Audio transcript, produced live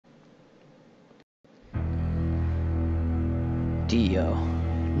Dio.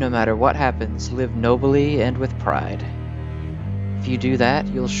 No matter what happens, live nobly and with pride. If you do that,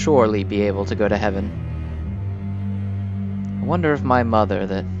 you'll surely be able to go to heaven. I wonder if my mother,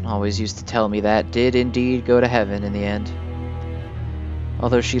 that always used to tell me that, did indeed go to heaven in the end.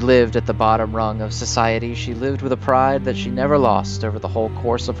 Although she lived at the bottom rung of society, she lived with a pride that she never lost over the whole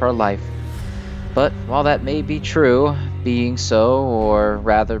course of her life. But while that may be true, being so, or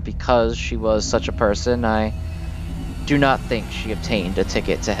rather because she was such a person, I do not think she obtained a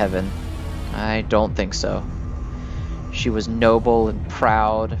ticket to heaven. I don't think so. She was noble and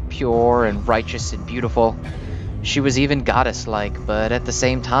proud, pure and righteous and beautiful. She was even goddess-like, but at the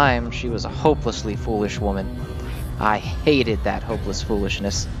same time, she was a hopelessly foolish woman. I hated that hopeless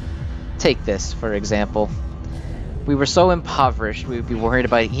foolishness. Take this, for example. We were so impoverished we would be worried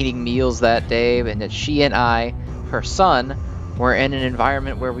about eating meals that day, and that she and I, her son, were in an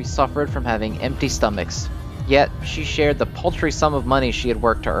environment where we suffered from having empty stomachs. Yet, she shared the paltry sum of money she had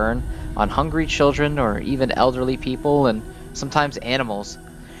worked to earn on hungry children or even elderly people and sometimes animals.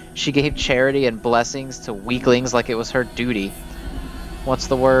 She gave charity and blessings to weaklings like it was her duty. What's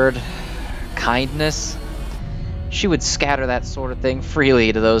the word? Kindness? She would scatter that sort of thing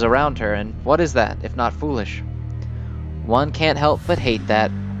freely to those around her, and what is that, if not foolish? One can't help but hate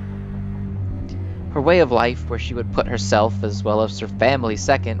that. Her way of life, where she would put herself as well as her family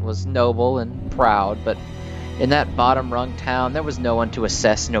second, was noble and proud, but in that bottom-rung town there was no one to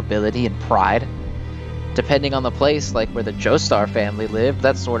assess nobility and pride. Depending on the place, like where the Joestar family lived,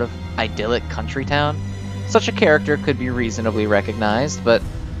 that sort of idyllic country town, such a character could be reasonably recognized, but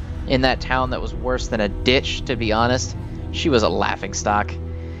in that town that was worse than a ditch, to be honest, she was a laughingstock.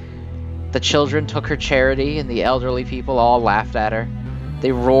 The children took her charity, and the elderly people all laughed at her.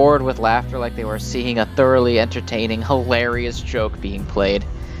 They roared with laughter like they were seeing a thoroughly entertaining, hilarious joke being played.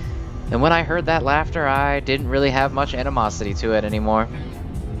 And when I heard that laughter, I didn't really have much animosity to it anymore.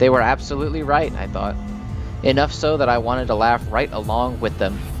 They were absolutely right, I thought. Enough so that I wanted to laugh right along with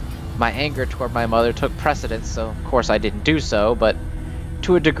them. My anger toward my mother took precedence, so of course I didn't do so, but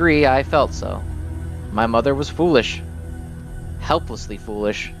to a degree I felt so. My mother was foolish. Helplessly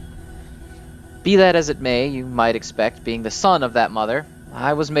foolish. Be that as it may, you might expect, being the son of that mother,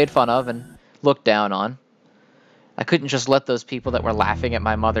 I was made fun of and looked down on. I couldn't just let those people that were laughing at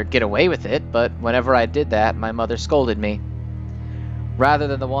my mother get away with it, but whenever I did that, my mother scolded me. Rather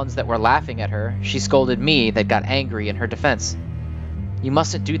than the ones that were laughing at her, she scolded me that got angry in her defense. You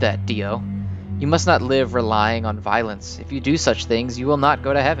mustn't do that, Dio. You must not live relying on violence. If you do such things, you will not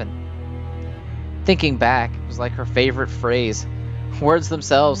go to heaven. Thinking back, it was like her favorite phrase. Words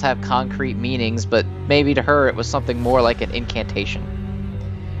themselves have concrete meanings, but maybe to her it was something more like an incantation.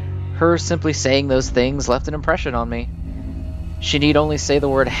 Her simply saying those things left an impression on me. She need only say the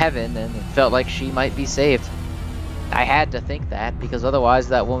word heaven, and it felt like she might be saved. I had to think that, because otherwise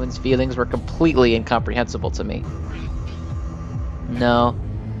that woman's feelings were completely incomprehensible to me. No,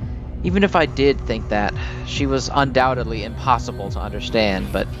 even if I did think that, she was undoubtedly impossible to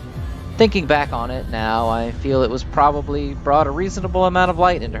understand, but thinking back on it now, I feel it was probably brought a reasonable amount of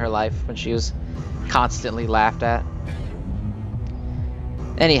light into her life when she was constantly laughed at.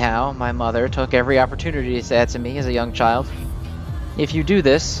 Anyhow, my mother took every opportunity to say to me as a young child, "If you do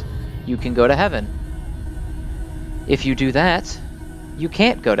this, you can go to heaven. If you do that, you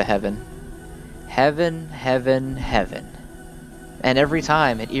can't go to heaven. Heaven, heaven, heaven." And every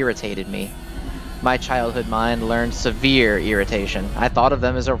time it irritated me. My childhood mind learned severe irritation. I thought of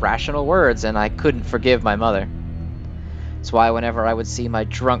them as irrational words, and I couldn't forgive my mother. That's why whenever I would see my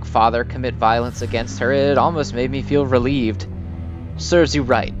drunk father commit violence against her, it almost made me feel relieved. Serves you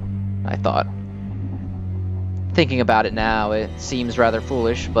right, I thought. Thinking about it now, it seems rather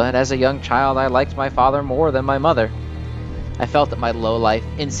foolish, but as a young child I liked my father more than my mother. I felt that my low-life,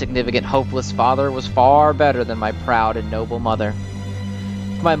 insignificant, hopeless father was far better than my proud and noble mother.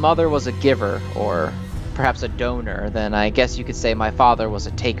 If my mother was a giver, or perhaps a donor, then I guess you could say my father was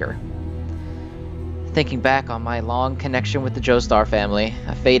a taker. Thinking back on my long connection with the Joestar family,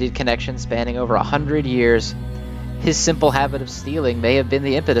 a faded connection spanning over 100 years, his simple habit of stealing may have been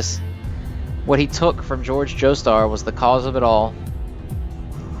the impetus. What he took from George Joestar was the cause of it all.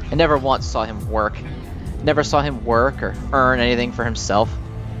 I never once saw him work. Never saw him work or earn anything for himself.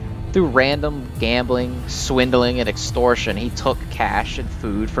 Through random gambling, swindling, and extortion, he took cash and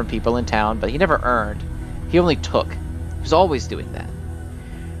food from people in town, but he never earned. He only took. He was always doing that.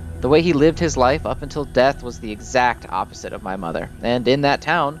 The way he lived his life up until death was the exact opposite of my mother, and in that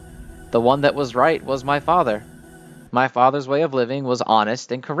town, the one that was right was my father. My father's way of living was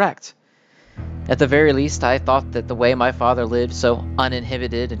honest and correct. At the very least, I thought that the way my father lived so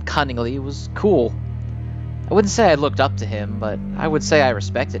uninhibited and cunningly was cool. I wouldn't say I looked up to him, but I would say I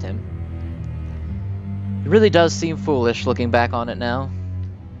respected him. It really does seem foolish looking back on it now.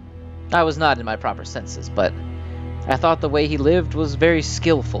 I was not in my proper senses, but I thought the way he lived was very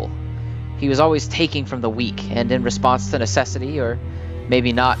skillful. He was always taking from the weak, and in response to necessity, or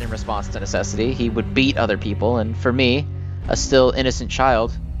maybe not in response to necessity, he would beat other people, and for me, a still innocent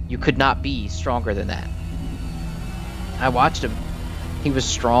child, you could not be stronger than that. I watched him. He was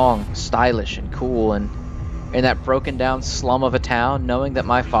strong, stylish, and cool, and in that broken down slum of a town, knowing that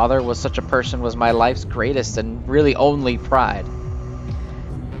my father was such a person was my life's greatest and really only pride.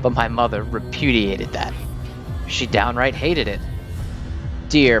 But my mother repudiated that. She downright hated it.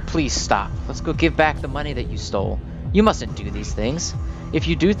 Dear, please stop. Let's go give back the money that you stole. You mustn't do these things. If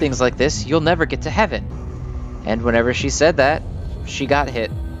you do things like this, you'll never get to heaven. And whenever she said that, she got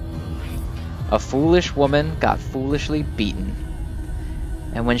hit. A foolish woman got foolishly beaten.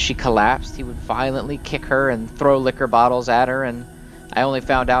 And when she collapsed, he would violently kick her and throw liquor bottles at her, and I only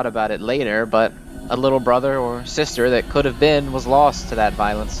found out about it later, but a little brother or sister that could have been was lost to that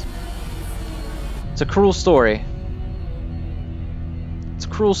violence. It's a cruel story. It's a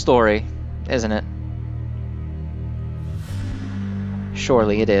cruel story, isn't it?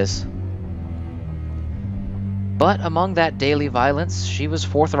 Surely it is. But among that daily violence, she was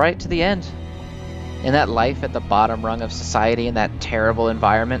forthright to the end. In that life at the bottom rung of society, in that terrible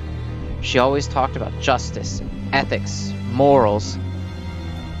environment, she always talked about justice, ethics, morals.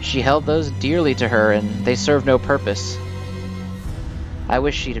 She held those dearly to her, and they served no purpose. I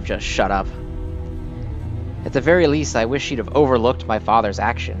wish she'd have just shut up. At the very least, I wish she'd have overlooked my father's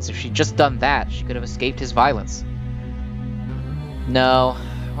actions. If she'd just done that, she could have escaped his violence. No,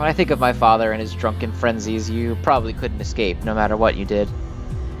 when I think of my father and his drunken frenzies, you probably couldn't escape, no matter what you did.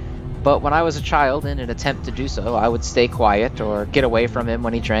 But when I was a child, in an attempt to do so, I would stay quiet or get away from him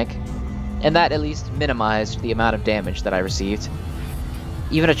when he drank, and that at least minimized the amount of damage that I received.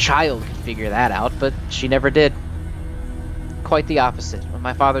 Even a child could figure that out, but she never did. Quite the opposite. When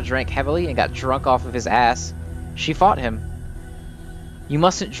my father drank heavily and got drunk off of his ass, she fought him. You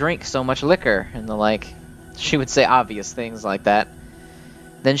mustn't drink so much liquor, and the like. She would say obvious things like that.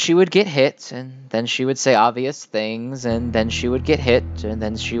 Then she would get hit, and then she would say obvious things, and then she would get hit, and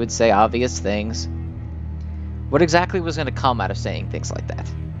then she would say obvious things. What exactly was going to come out of saying things like that?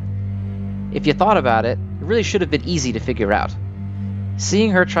 If you thought about it, it really should have been easy to figure out. Seeing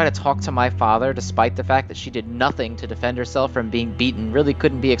her try to talk to my father, despite the fact that she did nothing to defend herself from being beaten, really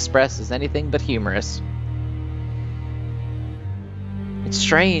couldn't be expressed as anything but humorous. It's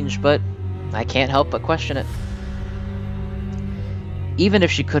strange, but I can't help but question it. Even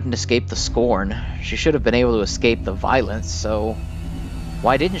if she couldn't escape the scorn, she should have been able to escape the violence, so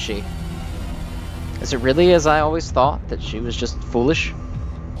why didn't she? Is it really as I always thought, that she was just foolish?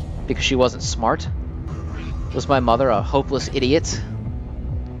 Because she wasn't smart? Was my mother a hopeless idiot?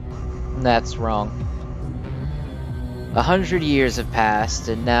 That's wrong. 100 years have passed,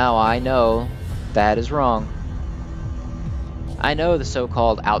 and now I know that is wrong. I know the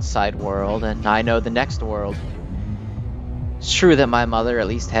so-called outside world, and I know the next world. It's true that my mother at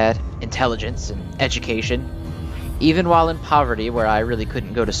least had intelligence and education. Even while in poverty, where I really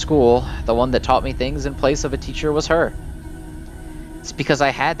couldn't go to school, the one that taught me things in place of a teacher was her. It's because I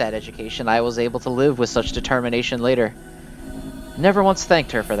had that education I was able to live with such determination later. Never once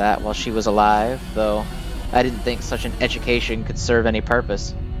thanked her for that while she was alive, though I didn't think such an education could serve any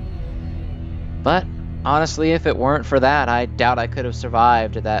purpose. But honestly, if it weren't for that, I doubt I could have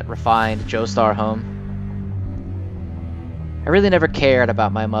survived at that refined Joestar home. I really never cared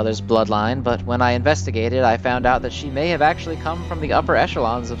about my mother's bloodline, but when I investigated, I found out that she may have actually come from the upper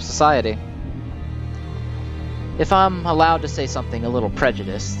echelons of society. If I'm allowed to say something a little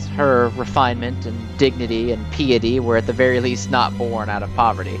prejudiced, her refinement and dignity and piety were at the very least not born out of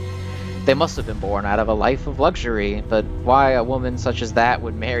poverty. They must have been born out of a life of luxury, but why a woman such as that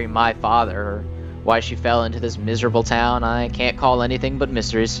would marry my father, or why she fell into this miserable town, I can't call anything but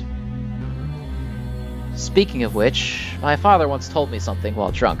mysteries. Speaking of which, my father once told me something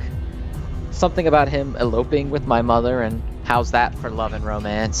while drunk. Something about him eloping with my mother, and how's that for love and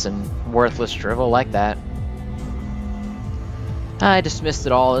romance and worthless drivel like that. I dismissed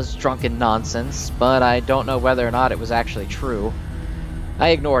it all as drunken nonsense, but I don't know whether or not it was actually true. I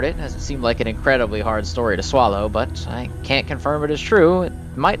ignored it, as it seemed like an incredibly hard story to swallow, but I can't confirm it is true. It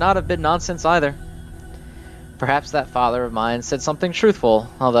might not have been nonsense either. Perhaps that father of mine said something truthful,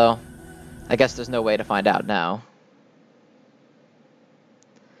 although I guess there's no way to find out now.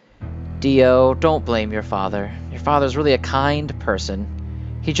 Dio, don't blame your father. Your father's really a kind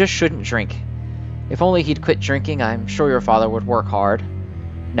person. He just shouldn't drink. If only he'd quit drinking, I'm sure your father would work hard.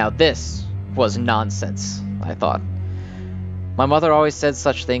 Now this was nonsense. I thought. My mother always said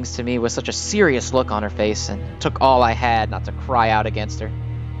such things to me with such a serious look on her face, and it took all I had not to cry out against her.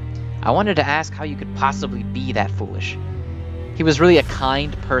 I wanted to ask how you could possibly be that foolish. He was really a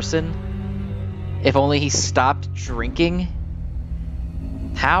kind person. If only he stopped drinking.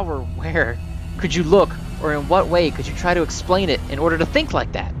 How or where could you look, or in what way could you try to explain it in order to think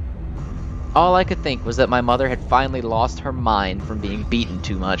like that? All I could think was that my mother had finally lost her mind from being beaten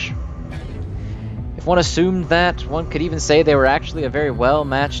too much. If one assumed that, one could even say they were actually a very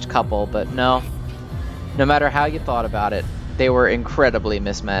well-matched couple, but no. No matter how you thought about it, they were incredibly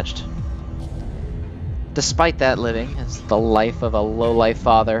mismatched. Despite that living as the life of a low-life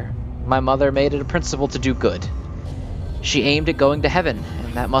father, my mother made it a principle to do good. She aimed at going to heaven,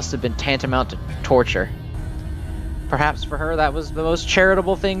 and that must have been tantamount to torture. Perhaps for her that was the most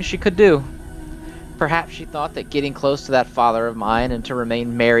charitable thing she could do. Perhaps she thought that getting close to that father of mine and to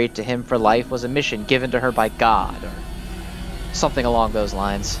remain married to him for life was a mission given to her by God, or something along those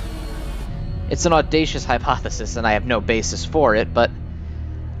lines. It's an audacious hypothesis, and I have no basis for it, but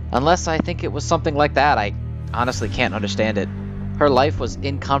unless I think it was something like that, I honestly can't understand it. Her life was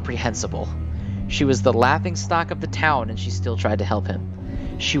incomprehensible. She was the laughingstock of the town, and she still tried to help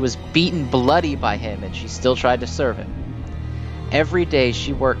him. She was beaten bloody by him, and she still tried to serve him. Every day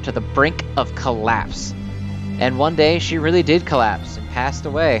she worked to the brink of collapse. And one day she really did collapse and passed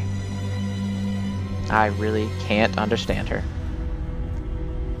away. I really can't understand her.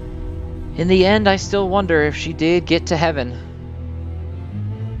 In the end, I still wonder if she did get to heaven.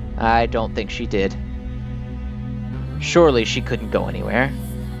 I don't think she did. Surely she couldn't go anywhere.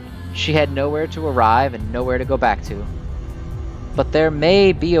 She had nowhere to arrive and nowhere to go back to. But there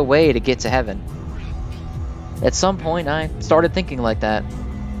may be a way to get to heaven. At some point, I started thinking like that.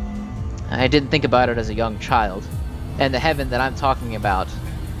 I didn't think about it as a young child, and the heaven that I'm talking about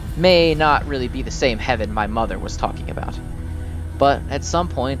may not really be the same heaven my mother was talking about. But at some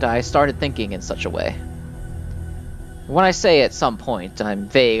point, I started thinking in such a way. When I say at some point, I'm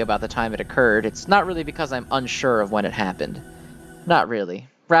vague about the time it occurred, it's not really because I'm unsure of when it happened. Not really.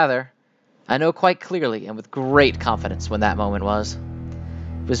 Rather, I know quite clearly and with great confidence when that moment was.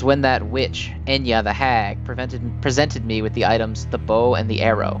 It was when that witch, Enya the hag, presented me with the items the bow and the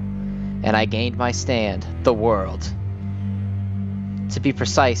arrow, and I gained my stand, the world. To be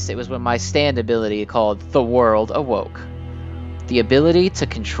precise, it was when my stand ability called the world awoke. The ability to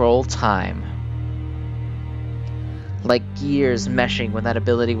control time. Like gears meshing when that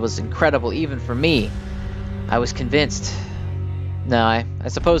ability was incredible even for me. I was convinced. No, I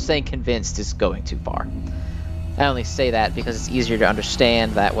suppose saying convinced is going too far. I only say that because it's easier to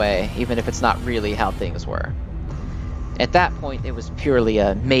understand that way, even if it's not really how things were. At that point, it was purely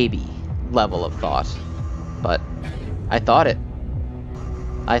a maybe level of thought. But I thought it.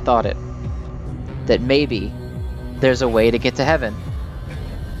 I thought it. That maybe there's a way to get to heaven.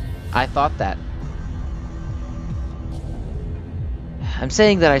 I thought that. I'm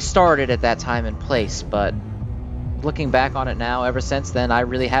saying that I started at that time and place, but looking back on it now, ever since then, I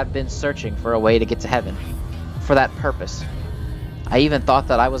really have been searching for a way to get to heaven. For that purpose. I even thought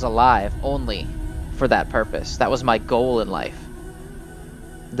that I was alive only for that purpose. That was my goal in life.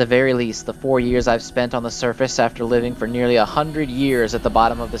 At the very least, the 4 years I've spent on the surface after living for nearly 100 years at the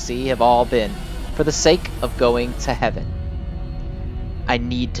bottom of the sea have all been for the sake of going to heaven. I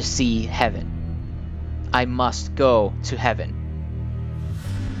need to see heaven. I must go to heaven.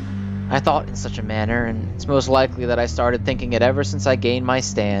 I thought in such a manner, and it's most likely that I started thinking it ever since I gained my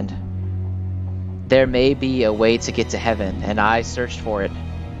stand. There may be a way to get to heaven, and I searched for it.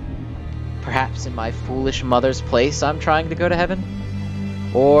 Perhaps in my foolish mother's place I'm trying to go to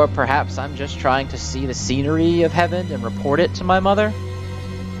heaven? Or perhaps I'm just trying to see the scenery of heaven and report it to my mother?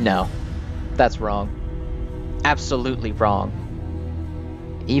 No, that's wrong. Absolutely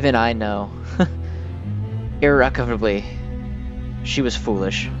wrong. Even I know. Irrevocably, she was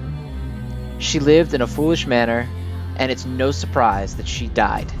foolish. She lived in a foolish manner, and it's no surprise that she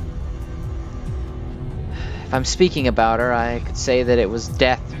died. If I'm speaking about her, I could say that it was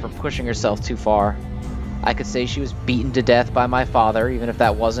death from pushing herself too far. I could say she was beaten to death by my father, even if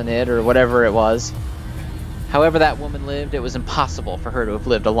that wasn't it, or whatever it was. However that woman lived, it was impossible for her to have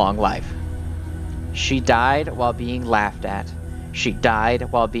lived a long life. She died while being laughed at. She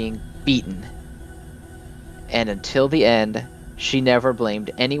died while being beaten. And until the end, she never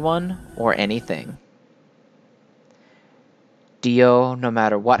blamed anyone or anything. Dio, no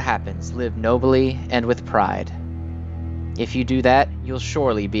matter what happens, live nobly and with pride. If you do that, you'll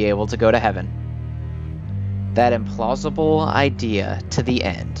surely be able to go to heaven. That implausible idea to the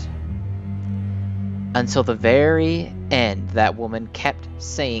end. Until the very end, that woman kept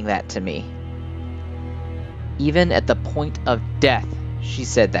saying that to me. Even at the point of death, she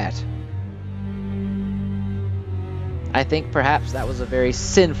said that. I think perhaps that was a very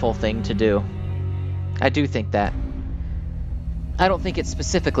sinful thing to do. I do think that. I don't think it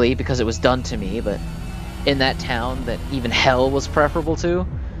specifically because it was done to me, but in that town that even hell was preferable to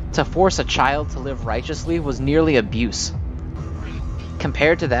force a child to live righteously was nearly abuse.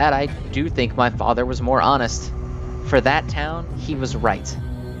 Compared to that, I do think my father was more honest. For that town, he was right.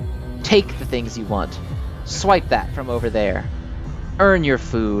 Take the things you want. Swipe that from over there. Earn your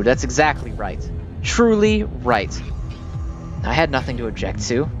food. That's exactly right. Truly right. I had nothing to object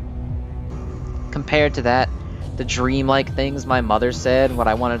to. Compared to that, the dreamlike things my mother said, what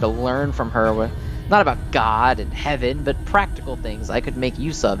I wanted to learn from her were not about God and heaven, but practical things I could make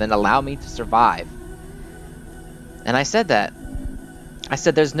use of and allow me to survive. And I said that. I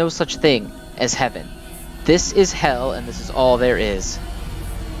said there's no such thing as heaven. This is hell and this is all there is.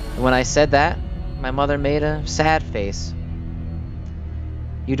 And when I said that, my mother made a sad face.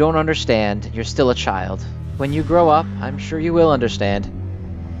 You don't understand. You're still a child. When you grow up, I'm sure you will understand.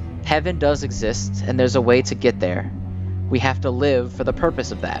 Heaven does exist, and there's a way to get there. We have to live for the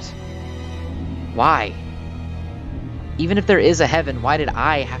purpose of that. Why? Even if there is a heaven, why did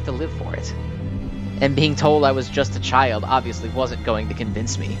I have to live for it? And being told I was just a child obviously wasn't going to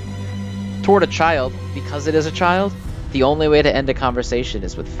convince me. Toward a child, because it is a child, the only way to end a conversation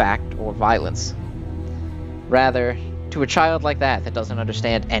is with fact or violence. Rather, to a child like that doesn't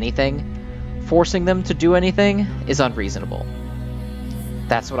understand anything, forcing them to do anything is unreasonable.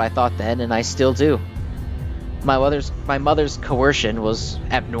 That's what I thought then, and I still do. My mother's coercion was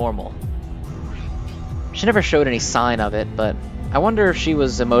abnormal. She never showed any sign of it, but I wonder if she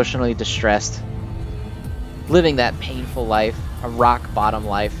was emotionally distressed. Living that painful life, a rock-bottom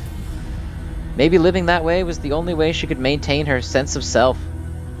life. Maybe living that way was the only way she could maintain her sense of self.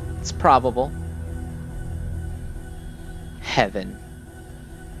 It's probable. Heaven.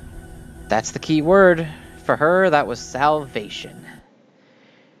 That's the key word. For her, that was salvation.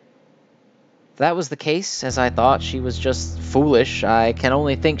 If that was the case, as I thought she was just foolish, I can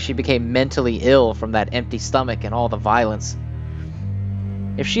only think she became mentally ill from that empty stomach and all the violence.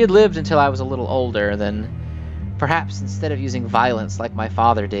 If she had lived until I was a little older, then perhaps instead of using violence like my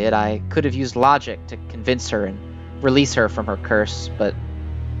father did, I could have used logic to convince her and release her from her curse, but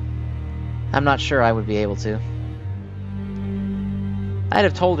I'm not sure I would be able to. I'd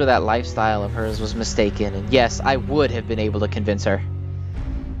have told her that lifestyle of hers was mistaken, and yes, I would have been able to convince her.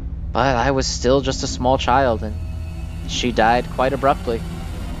 But I was still just a small child, and she died quite abruptly.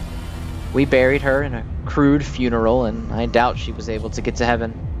 We buried her in a crude funeral, and I doubt she was able to get to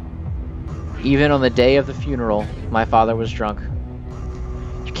heaven. Even on the day of the funeral, my father was drunk.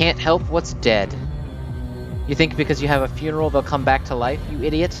 You can't help what's dead. You think because you have a funeral they'll come back to life, you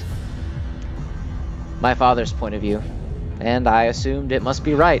idiot? My father's point of view, and I assumed it must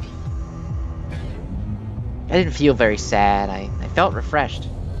be right. I didn't feel very sad. I felt refreshed.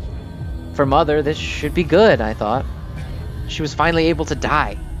 For Mother, this should be good, I thought. She was finally able to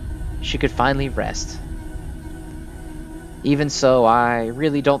die. She could finally rest. Even so, I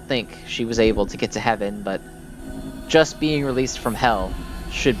really don't think she was able to get to heaven, but just being released from hell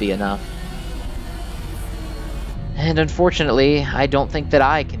should be enough. And unfortunately, I don't think that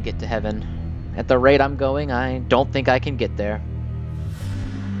I can get to heaven. At the rate I'm going, I don't think I can get there.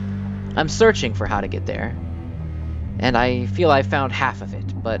 I'm searching for how to get there, and I feel I found half of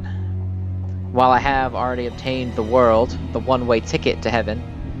it, but while I have already obtained the world, the one-way ticket to heaven,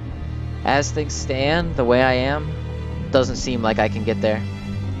 as things stand, the way I am, doesn't seem like I can get there.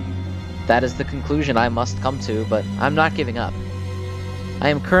 That is the conclusion I must come to, but I'm not giving up. I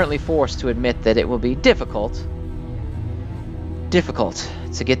am currently forced to admit that it will be difficult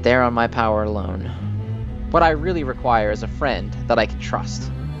to get there on my power alone. What I really require is a friend that I can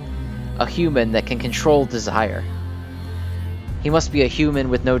trust. A human that can control desire. He must be a human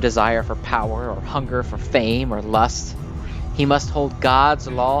with no desire for power or hunger for fame or lust. He must hold God's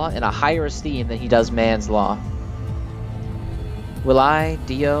law in a higher esteem than he does man's law. Will I,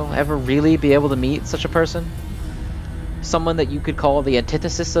 Dio, ever really be able to meet such a person? Someone that you could call the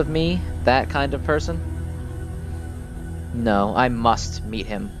antithesis of me? That kind of person? No, I must meet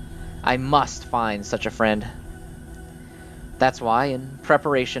him. I must find such a friend. That's why, in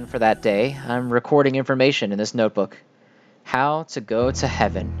preparation for that day, I'm recording information in this notebook. How to go to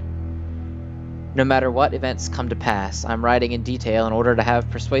heaven. No matter what events come to pass, I'm writing in detail in order to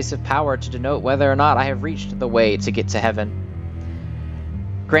have persuasive power to denote whether or not I have reached the way to get to heaven.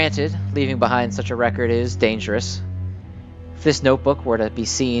 Granted, leaving behind such a record is dangerous. If this notebook were to be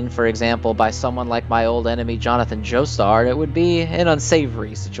seen, for example, by someone like my old enemy Jonathan Joestar, it would be an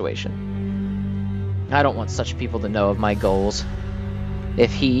unsavory situation. I don't want such people to know of my goals.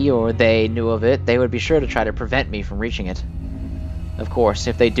 If he or they knew of it, they would be sure to try to prevent me from reaching it. Of course,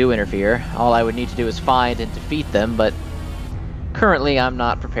 if they do interfere, all I would need to do is find and defeat them, but currently I'm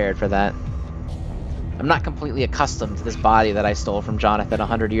not prepared for that. I'm not completely accustomed to this body that I stole from Jonathan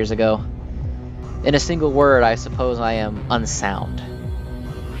 100 years ago. In a single word, I suppose I am unsound.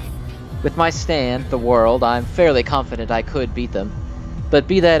 With my stand, the world, I'm fairly confident I could beat them. But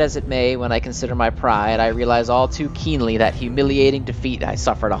be that as it may, when I consider my pride, I realize all too keenly that humiliating defeat I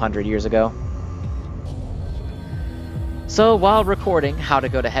suffered 100 years ago. So, while recording how to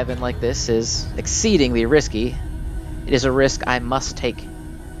go to heaven like this is exceedingly risky, it is a risk I must take.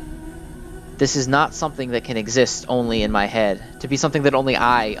 This is not something that can exist only in my head, to be something that only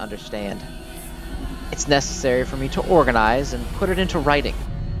I understand. It's necessary for me to organize and put it into writing,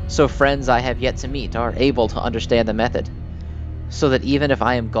 so friends I have yet to meet are able to understand the method, so that even if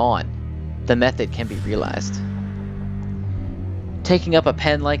I am gone, the method can be realized. Taking up a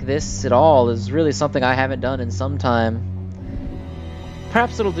pen like this at all is really something I haven't done in some time.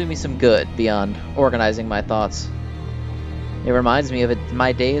 Perhaps it'll do me some good beyond organizing my thoughts. It reminds me of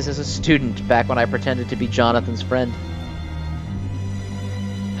my days as a student back when I pretended to be Jonathan's friend.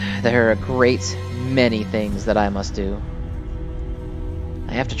 There are a great many things that I must do.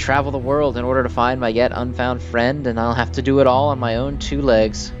 I have to travel the world in order to find my yet unfound friend, and I'll have to do it all on my own two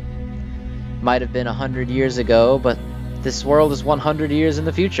legs. Might have been 100 years ago, but this world is 100 years in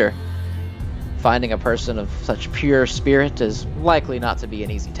the future. Finding a person of such pure spirit is likely not to be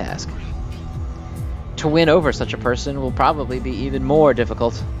an easy task. To win over such a person will probably be even more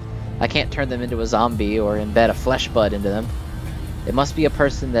difficult. I can't turn them into a zombie or embed a flesh bud into them. It must be a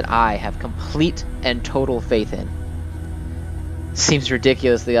person that I have complete and total faith in. Seems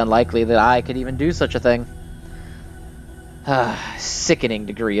ridiculously unlikely that I could even do such a thing. Sickening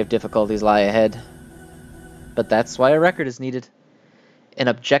degree of difficulties lie ahead. But that's why a record is needed. An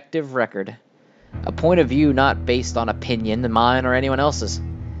objective record. A point of view not based on opinion, mine or anyone else's.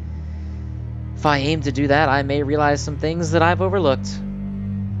 If I aim to do that, I may realize some things that I've overlooked.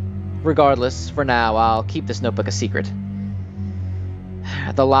 Regardless, for now, I'll keep this notebook a secret.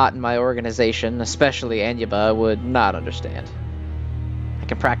 The lot in my organization, especially Anyaba, would not understand. I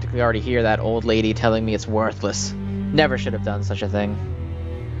can practically already hear that old lady telling me it's worthless. Never should have done such a thing.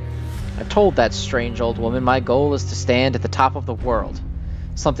 I've told that strange old woman my goal is to stand at the top of the world,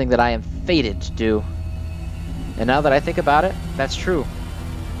 something that I am fated to do. And now that I think about it, that's true.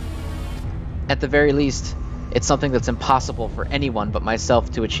 At the very least, it's something that's impossible for anyone but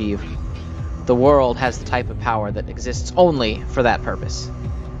myself to achieve. The world has the type of power that exists only for that purpose.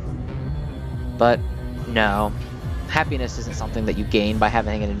 But no, happiness isn't something that you gain by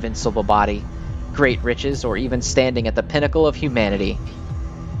having an invincible body, great riches, or even standing at the pinnacle of humanity.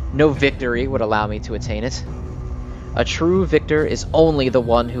 No victory would allow me to attain it. A true victor is only the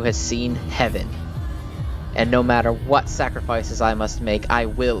one who has seen heaven. And no matter what sacrifices I must make, I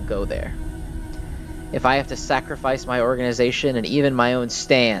will go there. If I have to sacrifice my organization and even my own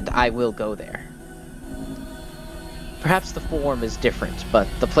stand, I will go there. Perhaps the form is different, but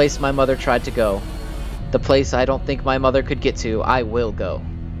the place my mother tried to go, the place I don't think my mother could get to, I will go.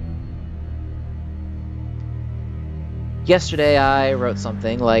 Yesterday I wrote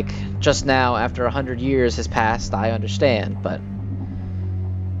something like, just now after 100 years has passed, I understand, but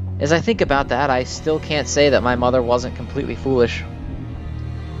as I think about that, I still can't say that my mother wasn't completely foolish.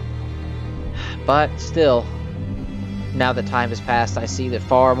 But still, now that time has passed, I see that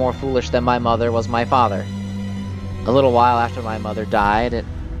far more foolish than my mother was my father. A little while after my mother died,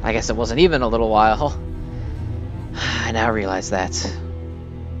 I guess it wasn't even a little while, I now realize that.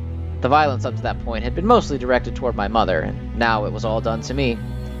 The violence up to that point had been mostly directed toward my mother, and now it was all done to me.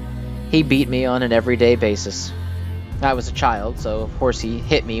 He beat me on an everyday basis. I was a child, so of course he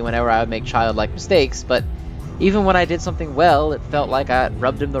hit me whenever I would make childlike mistakes, but even when I did something well, it felt like I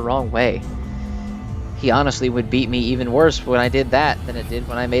rubbed him the wrong way. He honestly would beat me even worse when I did that than it did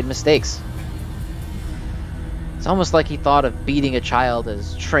when I made mistakes. It's almost like he thought of beating a child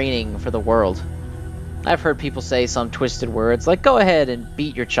as training for the world. I've heard people say some twisted words like, go ahead and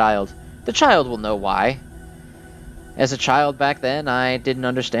beat your child. The child will know why. As a child back then, I didn't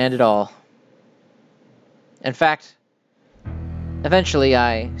understand it all. In fact, eventually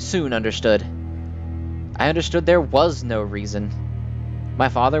I soon understood. I understood there was no reason. My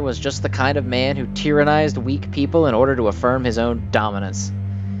father was just the kind of man who tyrannized weak people in order to affirm his own dominance.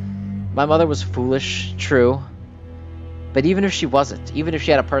 My mother was foolish, true. But even if she wasn't, even if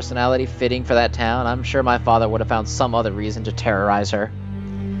she had a personality fitting for that town, I'm sure my father would have found some other reason to terrorize her.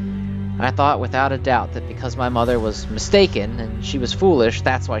 I thought without a doubt that because my mother was mistaken and she was foolish,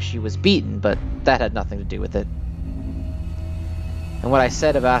 that's why she was beaten, but that had nothing to do with it. And what I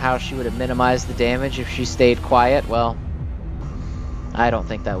said about how she would have minimized the damage if she stayed quiet, well, I don't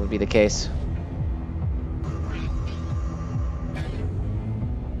think that would be the case.